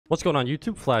What's going on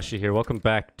YouTube? Flashy here. Welcome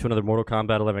back to another Mortal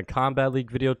Kombat 11 Combat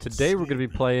League video. Today we're going to be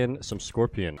playing some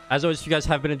Scorpion. As always, if you guys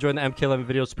have been enjoying the MK11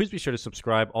 videos, please be sure to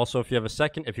subscribe. Also, if you have a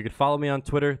second, if you could follow me on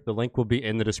Twitter, the link will be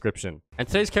in the description. And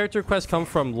today's character requests come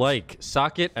from Like,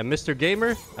 Socket, and Mr.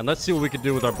 Gamer. And let's see what we can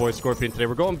do with our boy Scorpion today.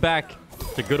 We're going back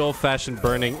to good old-fashioned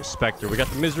Burning Spectre. We got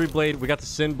the Misery Blade, we got the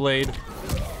Sin Blade.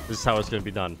 This is how it's going to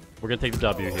be done. We're going to take the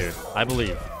W here, I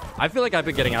believe. I feel like I've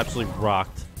been getting absolutely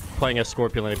rocked playing as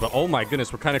Scorpion lane, but oh my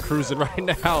goodness, we're kind of cruising right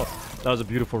now. That was a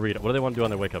beautiful read. What do they want to do on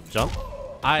their wake up? Jump?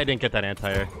 I didn't get that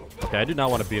anti-air. Okay, I do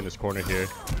not want to be in this corner here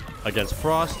against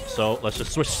Frost, so let's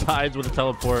just switch sides with the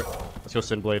teleport. Let's go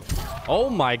Sin Blade. Oh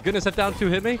my goodness, that down 2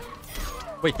 hit me?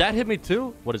 Wait, that hit me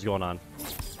too? What is going on?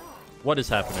 What is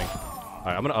happening? All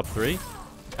right, I'm gonna up 3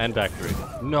 and back 3.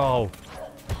 No.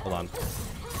 Hold on.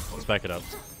 Let's back it up.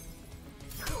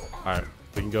 All right.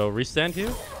 We can go restand here.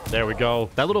 There we go.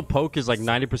 That little poke is like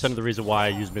 90% of the reason why I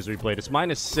use Misery Blade. It's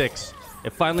 -6.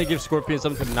 It finally gives Scorpion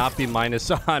something to not be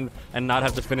minus on and not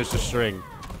have to finish the string.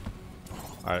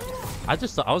 All right.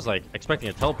 I was like expecting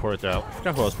a teleport there. I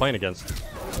forgot who I was playing against.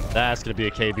 That's going to be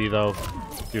a KB though.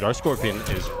 Dude, our Scorpion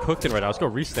is cooking right now. Let's go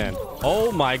restand.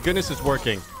 Oh my goodness, it's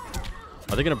working.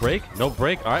 Are they going to break? No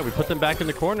break. All right, we put them back in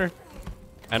the corner.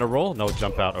 And a roll? No,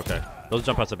 jump out. Okay. Those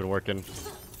jump outs have been working.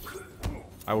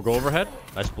 I will go overhead.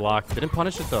 Nice block. Didn't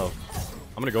punish it, though.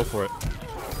 I'm going to go for it.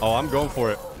 Oh, I'm going for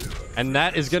it. And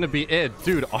that is going to be it.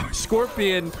 Dude, our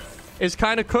Scorpion is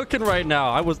kind of cooking right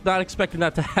now. I was not expecting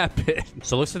that to happen.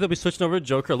 So it looks like they'll be switching over to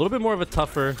Joker. A little bit more of a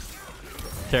tougher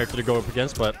character to go up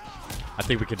against, but I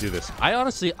think we could do this. I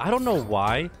don't know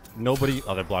why nobody...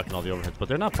 Oh, they're blocking all the overheads, but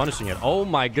they're not punishing it. Oh,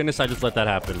 my goodness. I just let that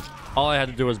happen. All I had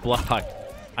to do was block.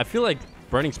 I feel like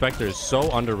Burning Spectre is so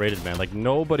underrated, man. Like,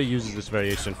 nobody uses this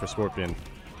variation for Scorpion.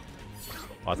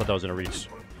 Oh, I thought that was in a reach.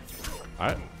 All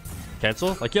right.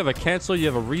 Cancel. Like, you have a cancel. You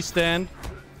have a restand.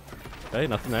 Okay,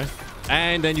 nothing there.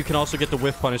 And then you can also get the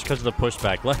whiff punish because of the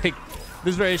pushback. Like,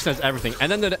 this variation has everything.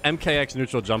 And then the MKX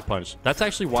neutral jump punch. That's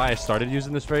actually why I started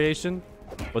using this variation.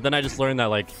 But then I just learned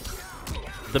that, like,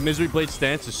 the Misery Blade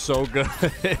stance is so good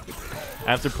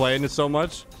after playing it so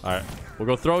much. All right. We'll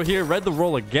go throw here. Read the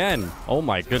roll again. Oh,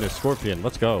 my goodness. Scorpion.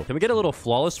 Let's go. Can we get a little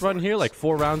flawless run here? Like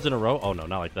 4 rounds in a row? Oh, no.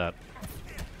 Not like that.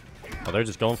 Oh, they're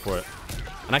just going for it.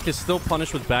 And I can still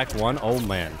punish with back 1. Oh,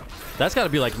 man. That's got to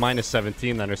be like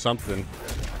 -17 then or something.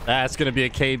 That's going to be a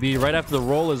KB right after the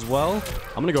roll as well.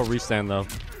 I'm going to go restand, though.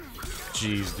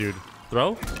 Jeez, dude.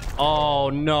 Throw? Oh,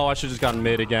 no. I should have just gotten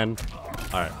mid again.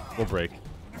 All right. We'll break.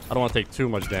 I don't want to take too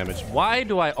much damage. Why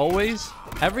do I always...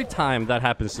 Every time that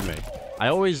happens to me, I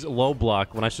always low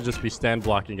block when I should just be stand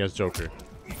blocking against Joker.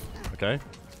 Okay.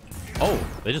 Oh,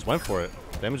 they just went for it.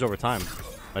 Damage over time.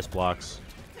 Nice blocks.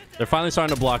 They're finally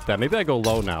starting to block that. Maybe I go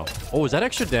low now. Oh, is that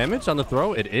extra damage on the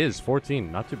throw? It is.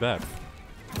 14. Not too bad.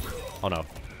 Oh, no.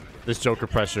 This Joker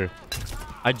pressure.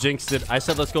 I jinxed it. I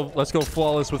said let's go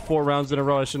flawless with 4 rounds in a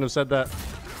row. I shouldn't have said that.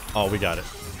 Oh, we got it.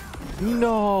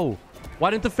 No.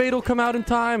 Why didn't the Fatal come out in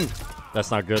time?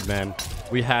 That's not good, man.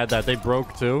 We had that. They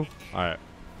broke, too. All right.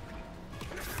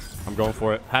 I'm going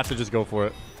for it. Have to just go for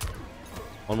it.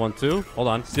 1-1-2. Hold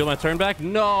on. Steal my turn back.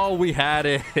 No, we had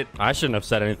it. I shouldn't have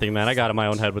said anything, man. I got in my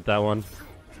own head with that one.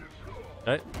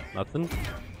 Okay. Nothing.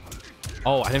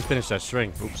 Oh, I didn't finish that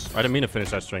string. Oops. I didn't mean to finish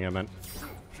that string, I meant.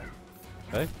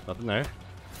 Okay. Nothing there.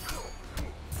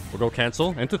 We'll go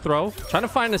cancel. Into throw. Trying to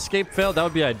find an escape fail. That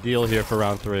would be ideal here for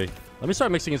round 3. Let me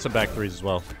start mixing in some back 3s as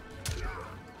well.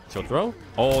 So throw.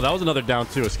 Oh, that was another down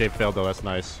 2. Escape failed, though. That's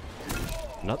nice.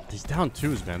 Not these down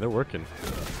 2s, man. They're working.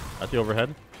 At the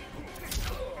overhead.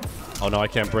 Oh, no, I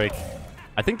can't break.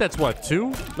 I think that's, what,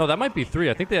 2? No, that might be 3.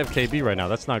 I think they have KB right now.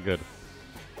 That's not good.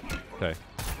 Okay.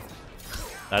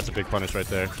 That's a big punish right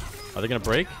there. Are they going to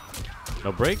break?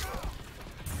 No break.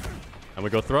 And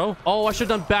we go throw. Oh, I should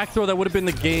have done back throw. That would have been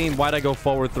the game. Why'd I go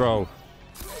forward throw?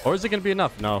 Or is it going to be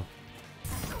enough? No.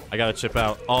 I got to chip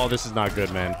out. Oh, this is not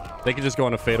good, man. They can just go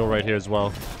on a fatal right here as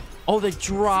well. Oh, they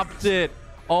dropped it.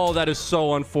 Oh, that is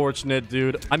so unfortunate,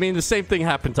 dude. I mean, the same thing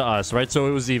happened to us, right? So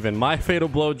it was even. My fatal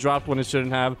blow dropped when it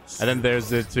shouldn't have, and then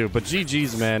there's it too. But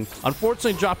GG's, man.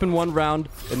 Unfortunately, dropping 1 round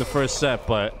in the first set,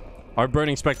 but our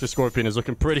Burning Spectre Scorpion is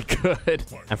looking pretty good.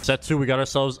 And for set 2, we got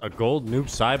ourselves a gold noob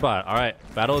Cybot. All right,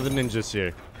 Battle of the Ninjas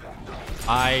here.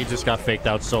 I just got faked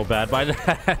out so bad by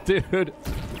that, dude.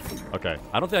 Okay,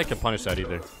 I don't think I can punish that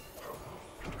either.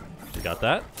 You got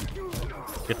that?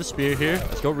 Get the spear here.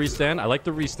 Let's go restand. I like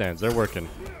the restands. They're working.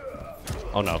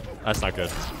 Oh, no. That's not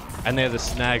good. And they have the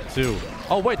snag, too.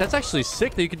 Oh, wait. That's actually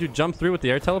sick that you could do jump 3 with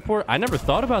the air teleport. I never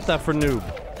thought about that for noob.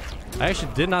 I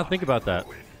actually did not think about that.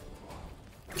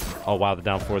 Oh, wow. The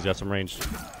down 4's got some range.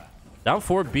 Down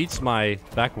 4 beats my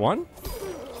back 1?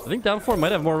 I think down 4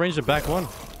 might have more range than back 1.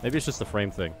 Maybe it's just the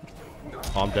frame thing.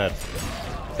 Oh, I'm dead.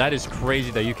 That is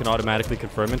crazy that you can automatically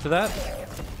confirm into that.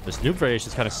 This noob variation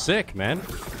is kind of sick, man.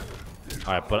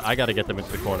 All right, but I got to get them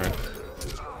into the corner.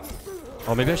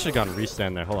 Oh, maybe I should have gone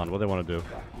restand there. Hold on. What do they want to do?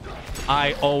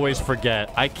 I always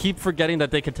forget. I keep forgetting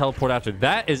that they can teleport after.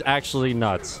 That is actually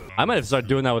nuts. I might have started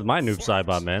doing that with my noob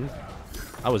sidebot, man.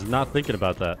 I was not thinking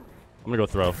about that. I'm going to go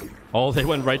throw. Oh, they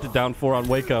went right to down 4 on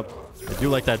wake up. I do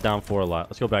like that down 4 a lot.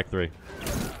 Let's go back 3.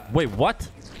 Wait, what?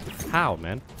 How,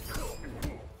 man?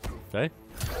 Okay.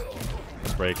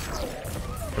 Let's break.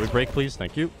 Can we break, please?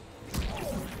 Thank you.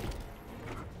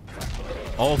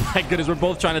 Oh, my goodness. We're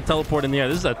both trying to teleport in the air.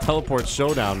 This is a teleport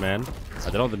showdown, man. I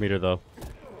don't have the meter, though.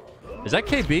 Is that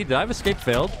KB? Did I have escape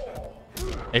failed?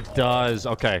 It does.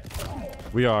 Okay.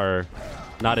 We are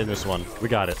not in this one. We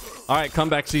got it. All right,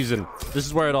 comeback season. This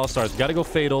is where it all starts. Got to go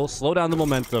fatal, slow down the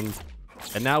momentum.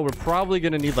 And now we're probably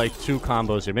going to need like 2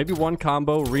 combos here. Maybe 1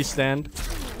 combo, restand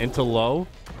into low.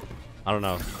 I don't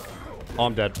know. Oh,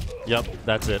 I'm dead. Yep,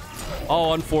 that's it.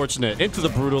 Oh, unfortunate. Into the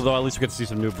brutal, though. At least we get to see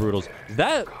some new brutals.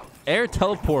 That air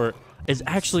teleport is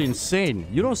actually insane.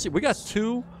 You don't see... We got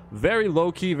 2 very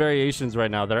low-key variations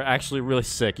right now that are actually really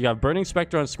sick. You got Burning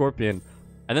Spectre on Scorpion,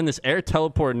 and then this air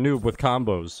teleport noob with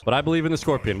combos. But I believe in the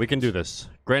Scorpion. We can do this.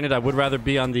 Granted, I would rather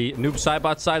be on the noob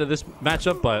sidebot side of this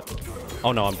matchup, but...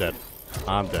 Oh, no, I'm dead.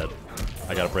 I'm dead.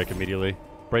 I gotta break immediately.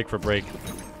 Break for break.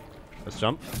 Let's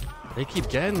jump. They keep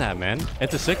getting that, man.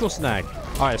 It's a sickle snag.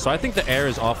 Alright, so I think the air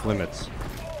is off limits.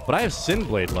 But I have Sin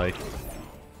Blade, like...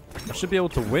 I should be able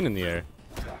to win in the air.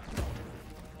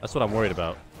 That's what I'm worried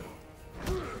about.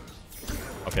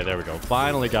 Okay, there we go.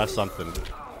 Finally got something.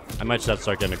 I might just have to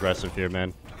start getting aggressive here,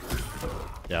 man.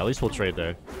 Yeah, at least we'll trade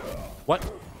there. What?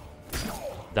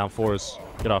 Down 4s.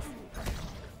 Get off.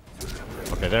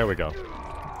 Okay, there we go.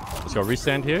 Let's go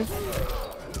restand here. And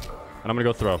I'm gonna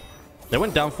go throw. They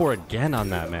went down 4 again on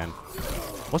that, man.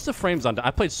 What's the frames on?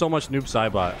 I played so much noob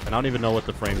sidebot, and I don't even know what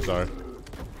the frames are.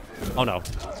 Oh, no.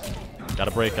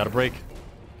 Gotta break, gotta break.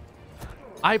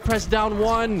 I pressed down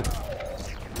 1.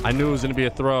 I knew it was gonna be a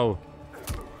throw.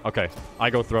 Okay,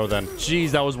 I go throw then.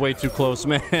 Jeez, that was way too close,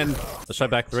 man. Let's try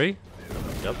back 3.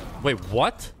 Yep. Wait,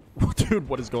 what? Dude,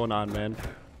 what is going on, man?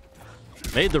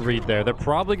 Made the read there. They're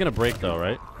probably gonna break, though,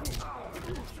 right?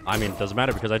 I mean, it doesn't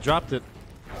matter because I dropped it.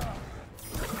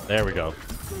 There we go.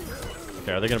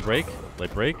 Okay, are they gonna break? They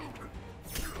break.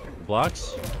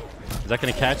 Blocks. Is that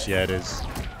gonna catch? Yeah, it is.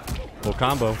 Full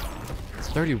combo. It's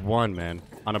 31, man.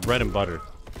 On a bread and butter.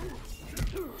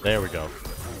 There we go.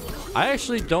 I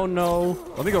actually don't know.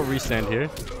 Let me go restand here.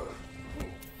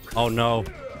 Oh, no.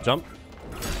 Jump.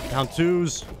 Down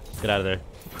 2s. Get out of there.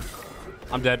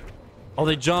 I'm dead. Oh,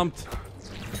 they jumped.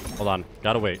 Hold on.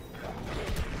 Gotta wait.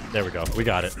 There we go. We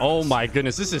got it. Oh, my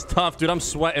goodness. This is tough, dude. I'm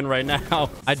sweating right now.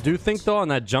 I do think, though, on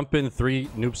that jump in 3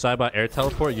 noob sidebot air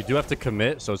teleport, you do have to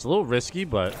commit. So it's a little risky,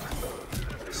 but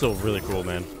still really cool,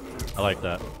 man. I like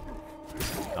that.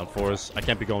 Down 4s. I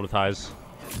can't be going with highs.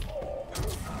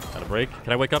 Gotta break.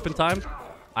 Can I wake up in time?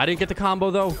 I didn't get the combo,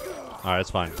 though. All right,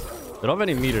 it's fine. They don't have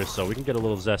any meters, so we can get a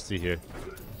little zesty here.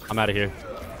 I'm out of here.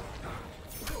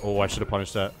 Oh, I should have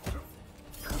punished that.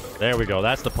 There we go.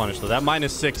 That's the punish, though. That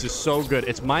 -6 is so good.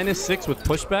 It's -6 with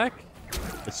pushback.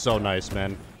 It's so nice,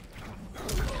 man.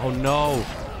 Oh, no.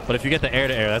 But if you get the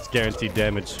air-to-air, that's guaranteed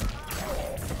damage.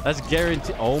 That's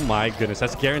guaranteed. Oh, my goodness.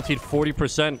 That's guaranteed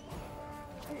 40%.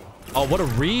 Oh, what a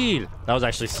read. That was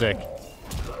actually sick.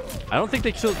 I don't think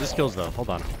they killed this kills, though. Hold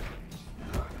on.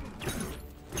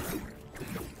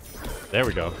 There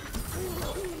we go.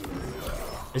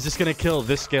 Is this going to kill?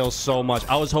 This scales so much.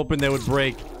 I was hoping they would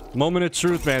break. Moment of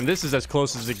truth, man. This is as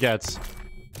close as it gets.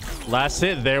 Last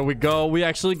hit. There we go. We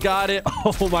actually got it.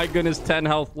 Oh, my goodness. 10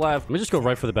 health left. Let me just go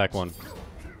right for the back 1.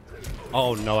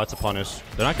 Oh, no. That's a punish.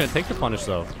 They're not going to take the punish,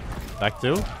 though. Back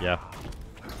 2? Yeah.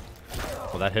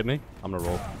 Will that hit me? I'm going to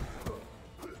roll.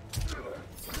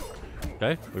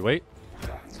 Okay. We wait.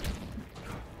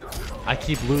 I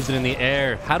keep losing in the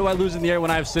air. How do I lose in the air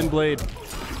when I have Sin Blade?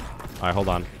 All right. Hold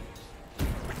on.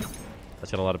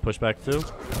 That's got a lot of pushback, too.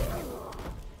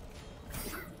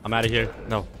 I'm out of here.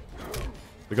 No.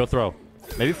 We go throw.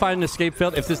 Maybe find an escape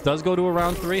failed. If this does go to a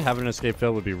round 3, having an escape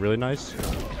failed would be really nice.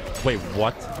 Wait,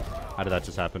 what? How did that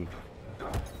just happen?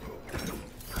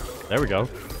 There we go.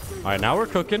 All right, now we're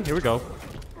cooking. Here we go.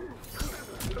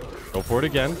 Go for it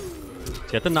again.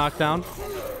 Let's get the knockdown.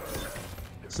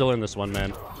 Still in this one,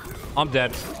 man. I'm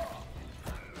dead.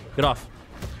 Get off.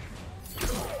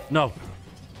 No.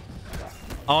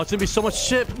 Oh, it's gonna be so much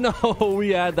shit. No,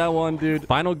 we had that one, dude.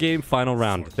 Final game, final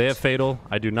round. They have fatal.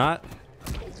 I do not.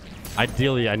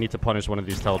 Ideally, I need to punish one of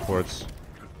these teleports.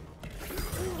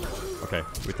 Okay,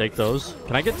 we take those.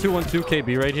 Can I get 212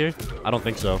 KB right here? I don't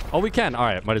think so. Oh, we can. All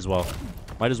right, might as well.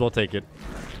 Might as well take it.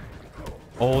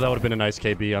 Oh, that would have been a nice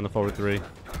KB on the forward 3.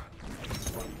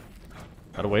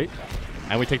 Gotta wait.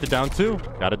 And we take the down 2.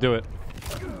 Gotta do it.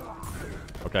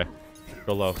 Okay.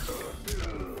 Go low.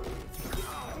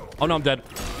 Oh, no, I'm dead.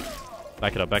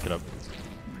 Back it up, back it up.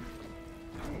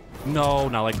 No,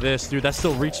 not like this. Dude, that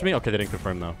still reached me? Okay, they didn't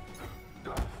confirm, though.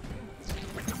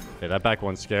 Okay, that back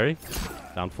one's scary.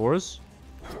 Down 4s.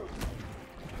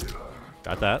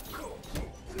 Got that.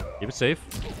 Keep it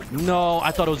safe. No,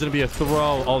 I thought it was going to be a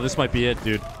throw. Oh, this might be it,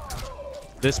 dude.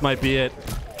 This might be it.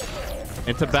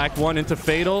 Into back 1, into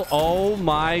fatal. Oh,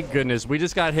 my goodness. We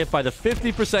just got hit by the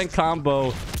 50%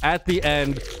 combo at the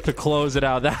end to close it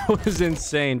out. That was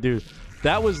insane, dude.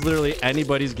 That was literally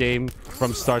anybody's game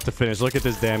from start to finish. Look at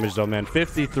this damage, though, man.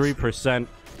 53%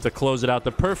 to close it out.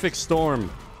 The perfect storm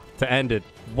to end it.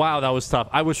 Wow, that was tough.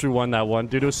 I wish we won that one.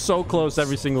 Dude, it was so close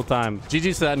every single time.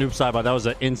 GG's to that noob sidebot. That was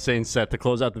an insane set to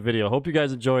close out the video. Hope you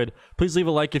guys enjoyed. Please leave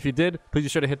a like if you did. Please be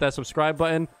sure to hit that subscribe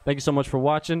button. Thank you so much for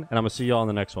watching, and I'm going to see you all in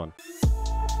the next one.